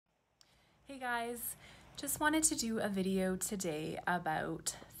Hey guys, just wanted to do a video today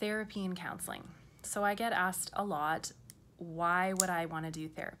about therapy and counseling. So I get asked a lot, why would I want to do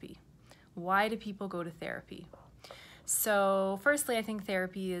therapy? Why do people go to therapy? So firstly, I think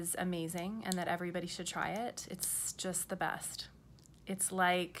therapy is amazing and that everybody should try it. It's just the best. It's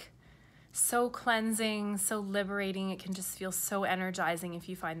like so cleansing, so liberating. It can just feel so energizing if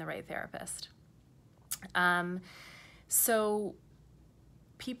you find the right therapist. So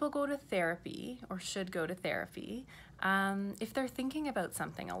people go to therapy or should go to therapy if they're thinking about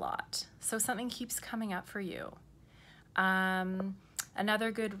something a lot. So something keeps coming up for you.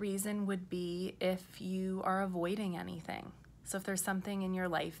 Another good reason would be if you are avoiding anything. So if there's something in your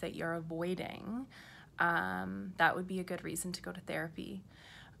life that you're avoiding, that would be a good reason to go to therapy.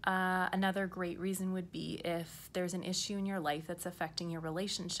 Another great reason would be if there's an issue in your life that's affecting your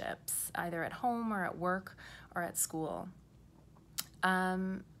relationships, either at home or at work or at school.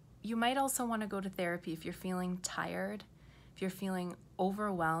 You might also want to go to therapy if you're feeling tired, if you're feeling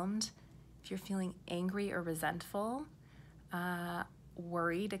overwhelmed, if you're feeling angry or resentful,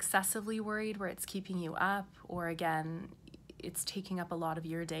 worried, excessively worried, where it's keeping you up, or again, it's taking up a lot of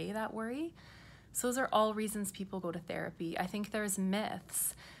your day, that worry. So those are all reasons people go to therapy. I think there's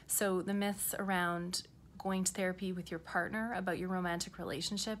myths. So the myths around going to therapy with your partner about your romantic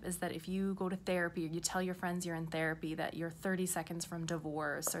relationship is that if you go to therapy or you tell your friends you're in therapy that you're 30 seconds from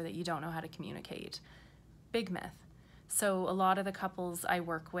divorce or that you don't know how to communicate. Big myth. So a lot of the couples I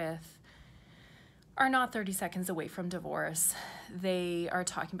work with are not 30 seconds away from divorce. They are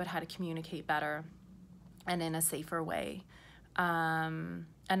talking about how to communicate better and in a safer way.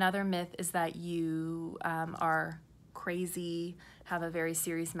 Another myth is that you are crazy, have a very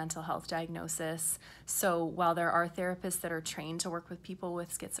serious mental health diagnosis. So while there are therapists that are trained to work with people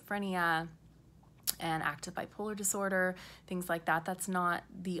with schizophrenia and active bipolar disorder, things like that, that's not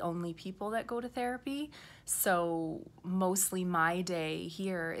the only people that go to therapy. So mostly my day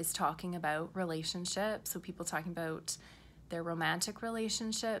here is talking about relationships. So people talking about their romantic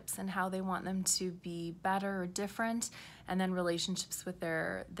relationships and how they want them to be better or different, and then relationships with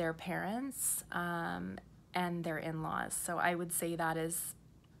their parents and their in-laws. So I would say that is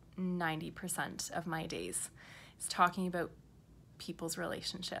 90% of my days, is talking about people's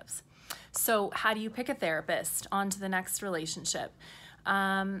relationships. So how do you pick a therapist? On to the next relationship.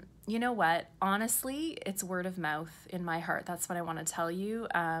 You know what? Honestly, it's word of mouth in my heart. That's what I want to tell you.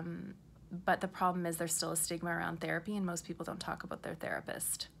 But the problem is there's still a stigma around therapy and most people don't talk about their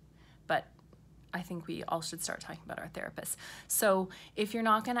therapist. But I think we all should start talking about our therapist. So if you're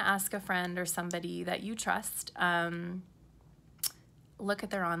not going to ask a friend or somebody that you trust, look at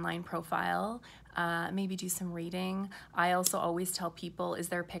their online profile, maybe do some reading. I also always tell people, is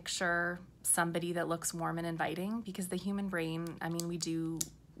their picture somebody that looks warm and inviting? Because the human brain, I mean,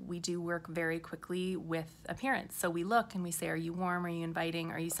 we do work very quickly with appearance. So we look and we say, are you warm? Are you inviting?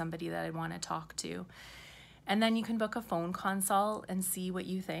 Are you somebody that I want to talk to? And then you can book a phone consult and see what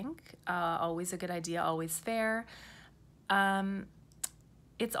you think. Always a good idea, always fair.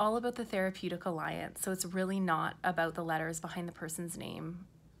 It's all about the therapeutic alliance. So it's really not about the letters behind the person's name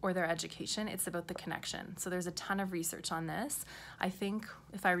or their education. It's about the connection. So there's a ton of research on this. I think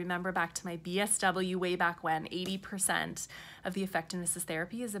if I remember back to my BSW way back when, 80% of the effectiveness in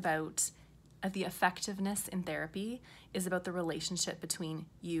therapy is about the relationship between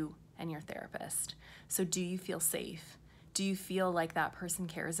you and your therapist. So do you feel safe? Do you feel like that person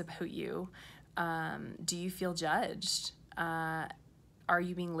cares about you? Do you feel judged? Are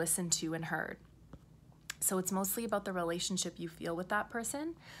you being listened to and heard? So it's mostly about the relationship you feel with that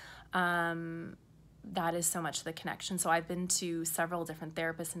person. That is so much the connection. So I've been to several different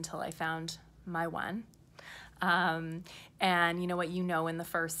therapists until I found my one. And you know what, you know in the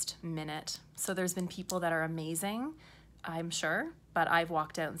first minute. So there's been people that are amazing, I'm sure, but I've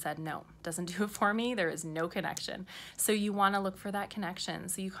walked out and said, no, doesn't do it for me. There is no connection. So you want to look for that connection.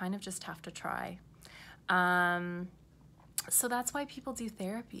 So you kind of just have to try. So that's why people do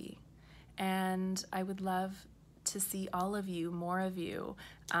therapy. And I would love to see all of you, more of you,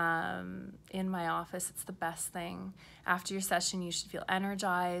 in my office. It's the best thing. After your session, you should feel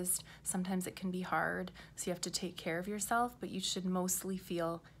energized. Sometimes it can be hard, so you have to take care of yourself, but you should mostly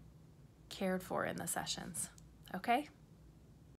feel cared for in the sessions. Okay?